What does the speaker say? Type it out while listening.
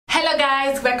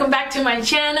guys, welcome back to my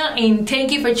channel and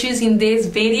thank you for choosing this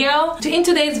video. In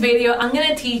today's video, I'm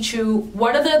gonna teach you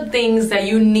what are the things that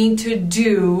you need to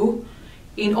do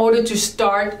in order to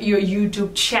start your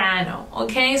YouTube channel.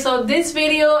 Okay, so this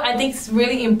video I think is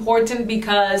really important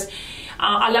because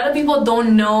a lot of people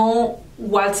don't know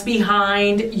what's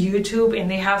behind YouTube and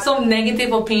they have some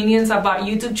negative opinions about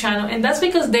YouTube channel, and that's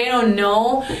because they don't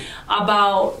know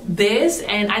about this.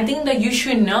 And I think that you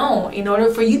should know in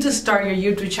order for you to start your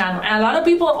YouTube channel. And a lot of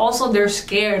people also, they're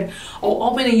scared of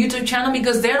opening a YouTube channel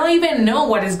because they don't even know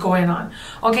what is going on.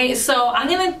 Okay, so I'm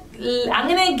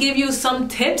gonna give you some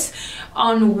tips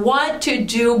on what to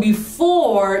do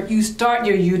before you start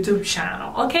your YouTube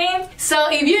channel. Okay, so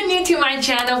if you're new to my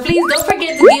channel, please don't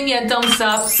forget to give me a thumbs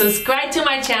up, subscribe to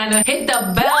my channel, hit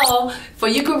the bell for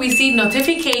you to receive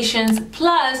notifications,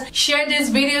 plus share this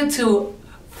video to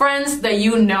friends that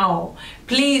you know.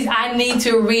 Please, I need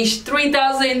to reach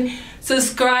 3,000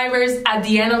 subscribers at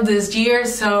the end of this year,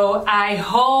 so I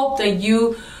hope that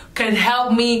you can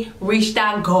help me reach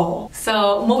that goal.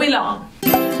 So move along.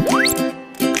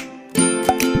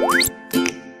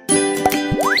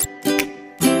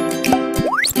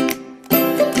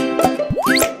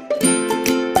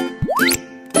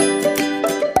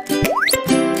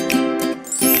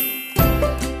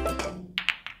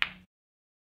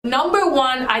 Number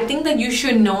one, I think that you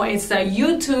should know is that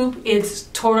YouTube is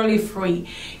totally free.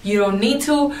 You don't need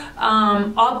to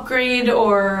upgrade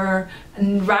or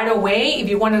right away. If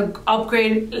you want to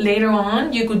upgrade later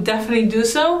on, you could definitely do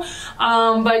so.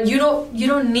 But you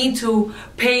don't need to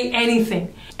pay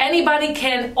anything. Anybody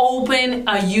can open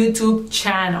a YouTube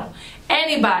channel.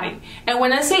 Anybody. And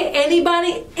when I say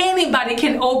anybody, anybody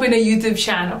can open a YouTube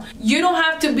channel. You don't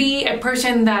have to be a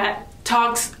person that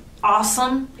talks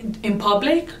awesome in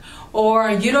public, or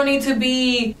you don't need to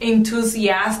be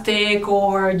enthusiastic,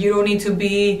 or you don't need to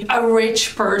be a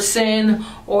rich person,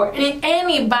 or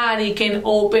anybody can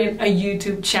open a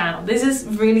YouTube channel. This is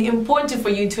really important for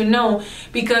you to know,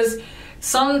 because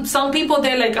some people,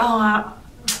 they're like, oh,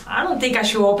 I don't think I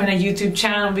should open a YouTube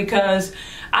channel because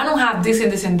I don't have this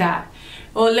and this and that.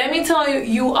 Well, let me tell you,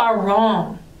 you are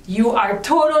wrong. You are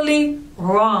totally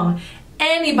wrong.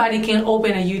 Anybody can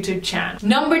open a YouTube channel.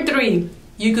 Number three,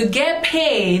 you could get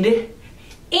paid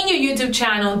in your YouTube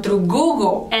channel through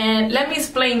Google. And let me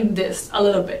explain this a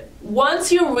little bit.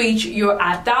 Once you reach your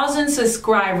 1,000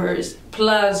 subscribers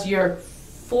plus your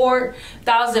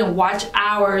 4,000 watch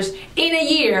hours in a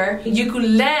year, you could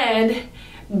let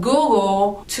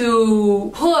Google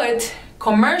to put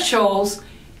commercials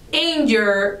in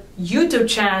your YouTube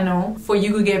channel for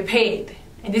you to get paid.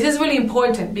 And this is really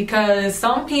important because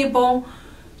some people,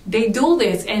 they do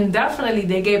this and definitely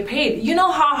they get paid. You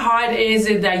know how hard is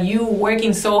it that you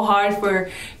working so hard for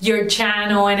your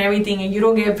channel and everything and you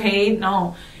don't get paid?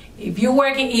 No. If you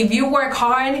work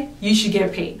hard, you should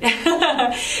get paid.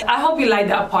 I hope you like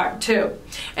that part too.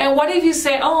 And what if you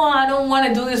say, oh, I don't want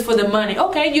to do this for the money?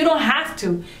 Okay, you don't have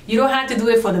to. You don't have to do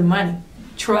it for the money.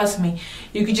 Trust me,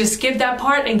 you could just skip that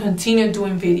part and continue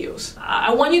doing videos.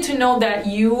 I want you to know that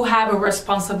you have a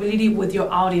responsibility with your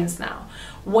audience now.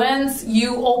 Once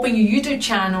you open your YouTube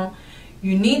channel,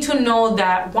 you need to know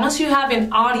that once you have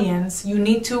an audience, you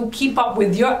need to keep up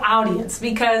with your audience,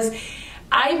 because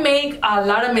I make a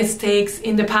lot of mistakes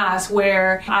in the past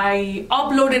where I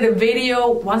uploaded a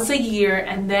video once a year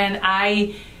and then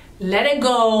I let it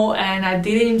go and I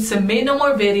didn't submit no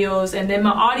more videos, and then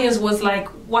my audience was like,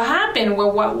 what happened?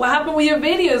 What happened with your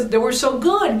videos? They were so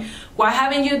good. Why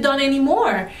haven't you done any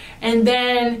more? And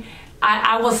then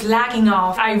I was lacking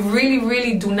off. I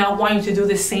really do not want you to do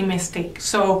the same mistake.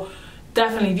 So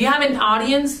definitely, if you have an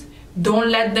audience, don't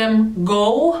let them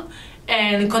go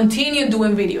and continue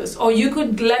doing videos. Or you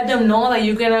could let them know that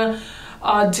you're gonna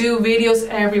do videos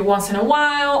every once in a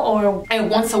while, or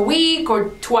once a week, or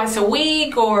twice a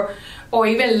week, or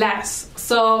even less.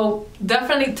 So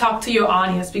definitely talk to your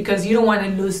audience, because you don't want to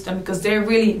lose them, because they're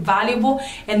really valuable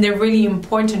and they're really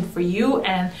important for you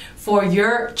and for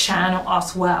your channel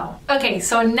as well. Okay,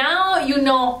 so now you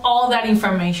know all that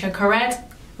information, correct?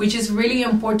 Which is really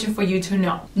important for you to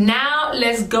know. Now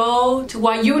let's go to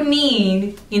what you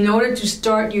need in order to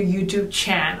start your YouTube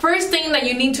channel. First thing that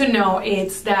you need to know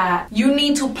is that you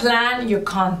need to plan your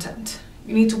content.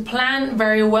 You need to plan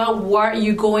very well what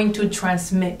you're going to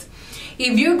transmit.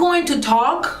 If you're going to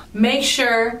talk, make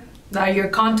sure that your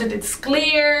content is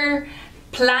clear.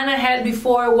 Plan ahead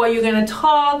before what you're gonna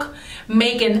talk.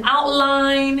 Make an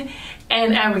outline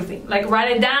and everything. Like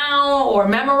write it down or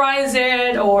memorize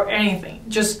it or anything.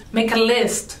 Just make a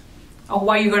list of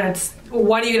what you're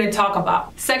gonna talk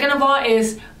about. Second of all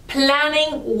is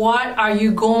planning what are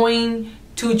you going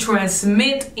to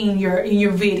transmit in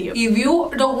your video. If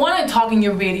you don't want to talk in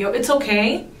your video, it's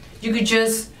okay. You could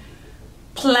just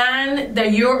plan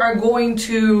that you are going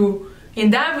to,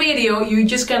 in that video, you're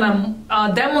just gonna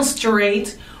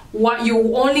demonstrate what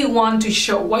you only want to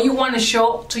show, what you want to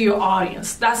show to your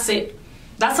audience. That's it.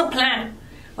 That's a plan.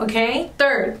 Okay?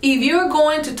 Third, if you're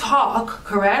going to talk,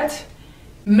 correct?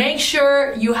 Make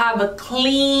sure you have a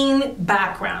clean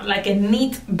background, like a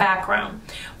neat background.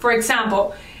 For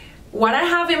example, what I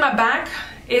have in my back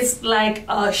is like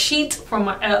a sheet from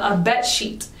a bed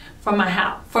sheet from my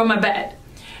house, from my bed.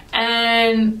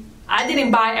 And I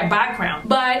didn't buy a background.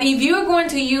 But if you're going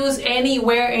to use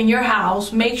anywhere in your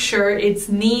house, make sure it's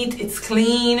neat, it's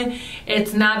clean,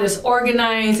 it's not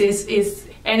disorganized,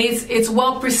 it's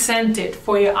well presented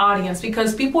for your audience,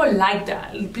 because people like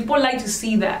that. People like to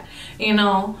see that, you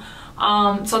know.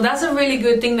 So that's a really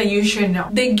good thing that you should know.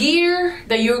 The gear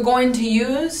that you're going to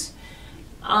use,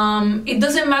 it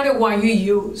doesn't matter what you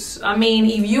use. I mean,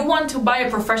 if you want to buy a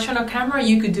professional camera,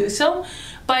 you could do so,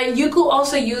 but you could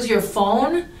also use your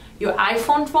phone, your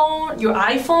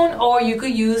iPhone, or you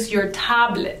could use your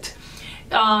tablet.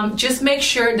 Just make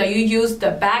sure that you use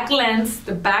the back lens,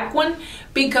 the back one,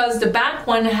 because the back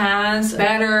one has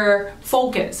better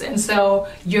focus, and so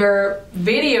your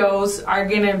videos are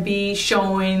gonna be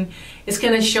showing, it's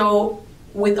gonna show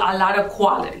with a lot of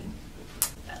quality.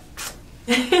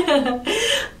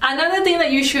 Another thing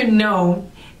that you should know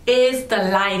is the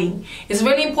lighting. It's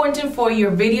really important for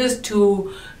your videos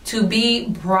to be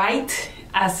bright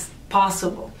as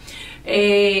possible,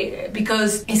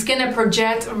 because it's gonna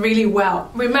project really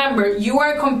well. Remember, you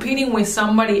are competing with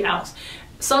somebody else.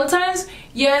 Sometimes,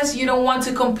 yes, you don't want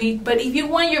to compete, but if you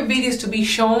want your videos to be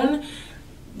shown,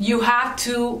 you have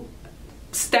to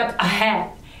step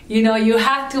ahead. You know, you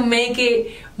have to make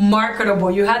it marketable.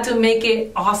 You have to make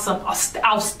it awesome,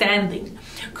 outstanding,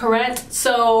 correct?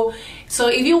 So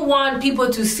if you want people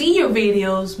to see your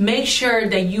videos, make sure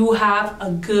that you have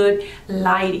a good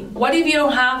lighting. What if you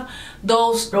don't have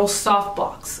those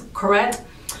softbox, correct?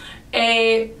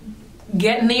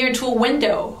 Get near to a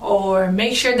window, or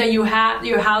make sure that your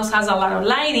house has a lot of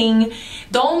lighting.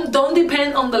 Don't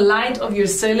depend on the light of your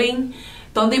ceiling.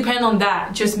 Don't depend on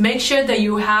that. Just make sure that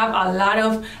you have a lot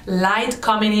of light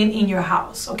coming in your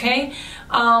house, okay?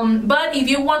 But if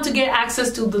you want to get access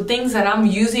to the things that I'm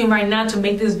using right now to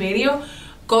make this video,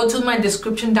 go to my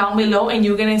description down below, and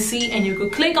you're gonna see, and you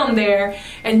could click on there,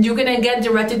 and you're gonna get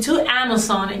directed to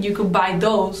Amazon, and you could buy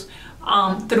those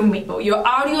through me. Your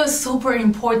audio is super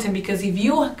important, because if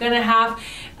you're gonna have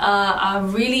a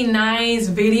really nice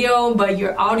video but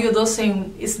your audio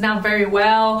is not very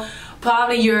well,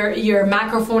 probably your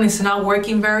microphone is not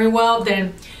working very well,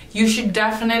 then you should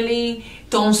definitely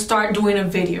don't start doing a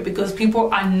video, because people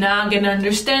are not gonna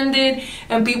understand it,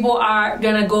 and people are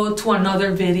gonna go to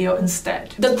another video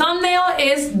instead. The thumbnail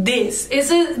is this.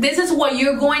 This is what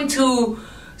you're going to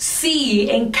see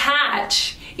and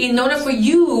catch in order for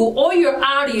you or your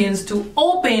audience to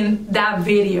open that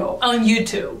video on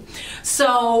YouTube.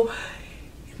 So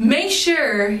make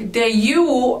sure that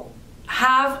you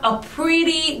have a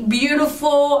pretty,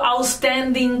 beautiful,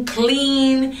 outstanding,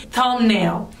 clean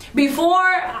thumbnail. Before,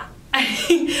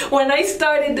 when I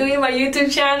started doing my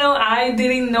YouTube channel, I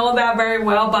didn't know that very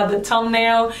well about the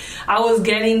thumbnail. I was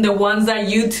getting the ones that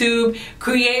YouTube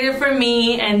created for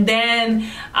me, and then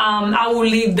I will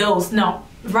leave those. No,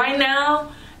 right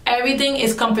now, everything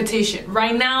is competition.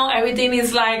 Right now, everything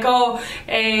is like,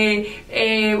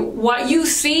 what you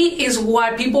see is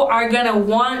what people are gonna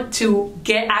want to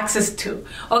get access to.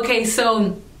 Okay,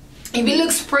 so if it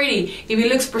looks pretty, if it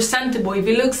looks presentable, if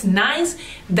it looks nice,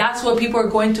 that's what people are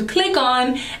going to click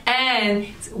on and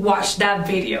watch that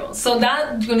video. So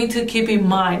that you need to keep in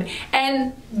mind.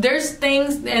 And there's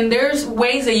things and there's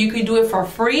ways that you could do it for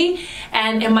free.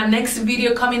 And in my next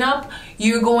video coming up,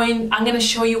 I'm gonna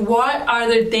show you what are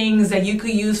the things that you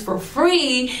could use for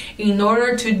free in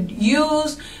order to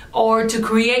use or to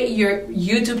create your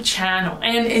YouTube channel.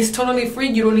 And it's totally free.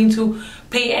 You don't need to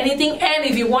pay anything. And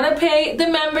if you want to pay the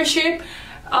membership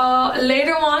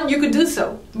later on, you could do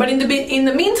so. But in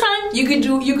the meantime, you could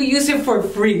use it for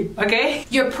free. Okay?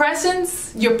 Your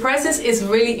presence is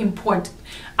really important.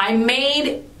 I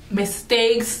made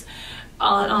mistakes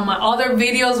on my other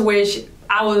videos, which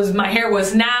my hair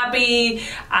was nappy,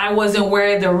 I wasn't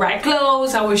wearing the right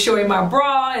clothes, I was showing my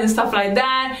bra and stuff like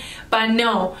that. But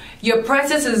no, your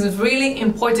presence is really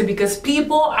important, because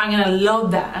people are gonna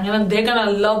love that. They're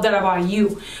gonna love that about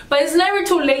you. But it's never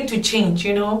too late to change,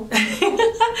 you know?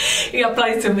 It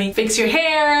applies to me. Fix your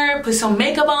hair, put some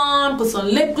makeup on, put some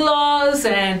lip gloss,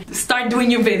 and start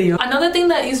doing your video. Another thing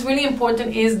that is really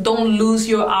important is don't lose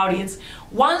your audience.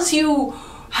 Once you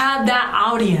have that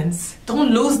audience,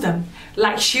 don't lose them.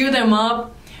 Like, cheer them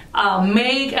up,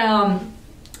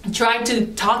 try to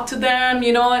talk to them,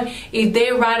 you know. If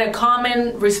they write a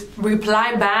comment,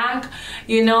 reply back,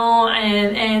 you know,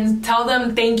 and tell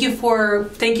them thank you for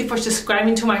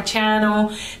subscribing to my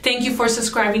channel, thank you for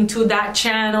subscribing to that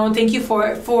channel, thank you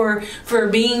for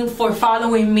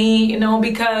following me, you know,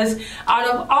 because out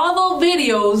of all those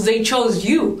videos they chose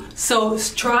you. So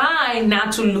try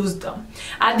not to lose them.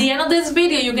 At the end of this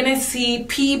video, you're gonna see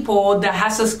people that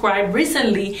have subscribed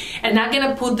recently, and I'm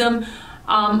gonna put them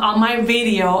on my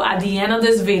video at the end of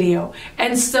this video.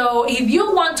 And so if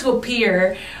you want to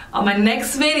appear on my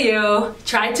next video,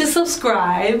 try to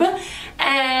subscribe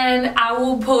and I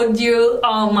will put you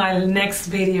on my next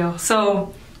video.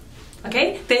 So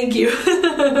okay, thank you.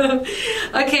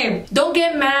 Okay, don't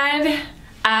get mad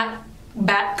at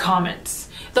bad comments.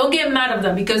 Don't get mad at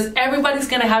them, because everybody's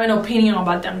gonna have an opinion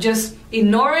about them. Just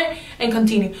ignore it and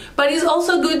continue. But it's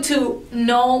also good to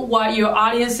know what your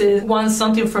audience wants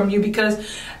something from you, because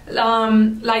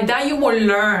like that you will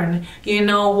learn, you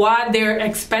know, what they're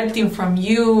expecting from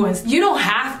you. And you don't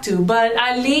have to, but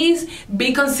at least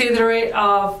be considerate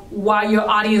of what your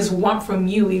audience want from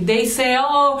you. If they say,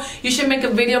 oh, you should make a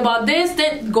video about this,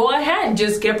 then go ahead,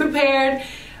 just get prepared,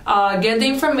 get the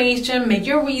information, make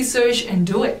your research, and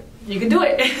do it. You can do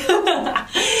it.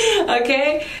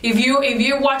 Okay, if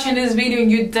you're watching this video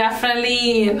and you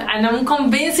definitely, and I'm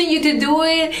convincing you to do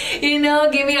it, you know,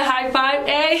 give me a high five,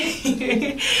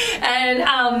 eh?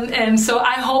 And so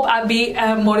I hope I'll be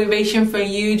a motivation for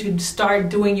you to start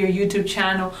doing your YouTube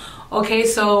channel. Okay,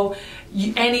 so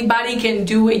anybody can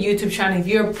do a YouTube channel. If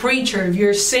you're a preacher, if you're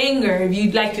a singer, if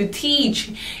you'd like to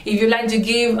teach, if you'd like to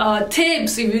give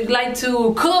tips, if you'd like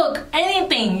to cook,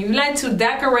 anything, if you'd like to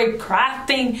decorate,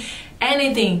 crafting,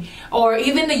 anything, or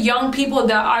even the young people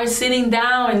that are sitting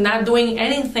down and not doing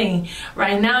anything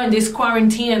right now in this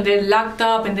quarantine and they're locked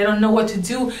up and they don't know what to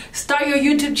do, start your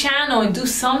YouTube channel and do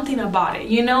something about it,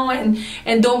 you know, and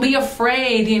don't be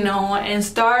afraid, you know, and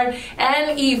start.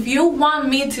 And if you want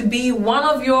me to be one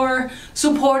of your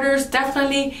supporters,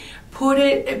 definitely put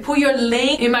your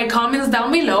link in my comments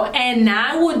down below, and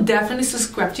I would definitely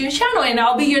subscribe to your channel and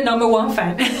I'll be your #1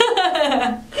 fan.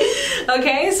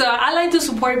 Okay, so I like to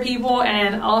support people,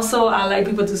 and also I like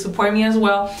people to support me as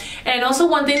well. And also,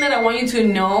 one thing that I want you to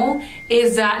know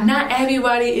is that not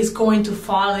everybody is going to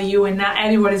follow you and not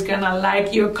everybody's gonna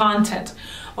like your content,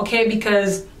 okay?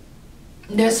 Because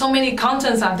there's so many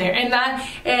contents out there, and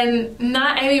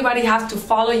not everybody has to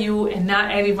follow you, and not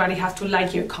everybody has to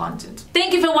like your content.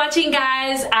 Thank you for watching,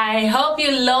 guys. I hope you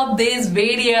loved this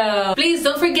video. Please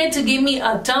don't forget to give me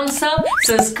a thumbs up,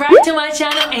 subscribe to my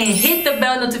channel, and hit the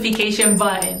bell notification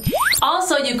button.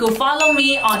 Also, you could follow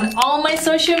me on all my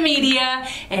social media,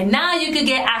 and now you could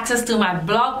get access to my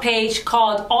blog page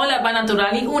called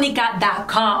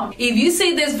Unica.com. If you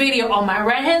see this video on my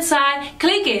right hand side,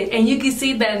 click it and you can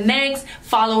see the next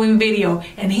following video,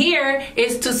 and here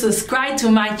is to subscribe to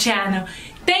my channel.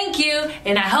 Thank you,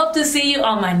 and I hope to see you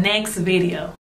on my next video.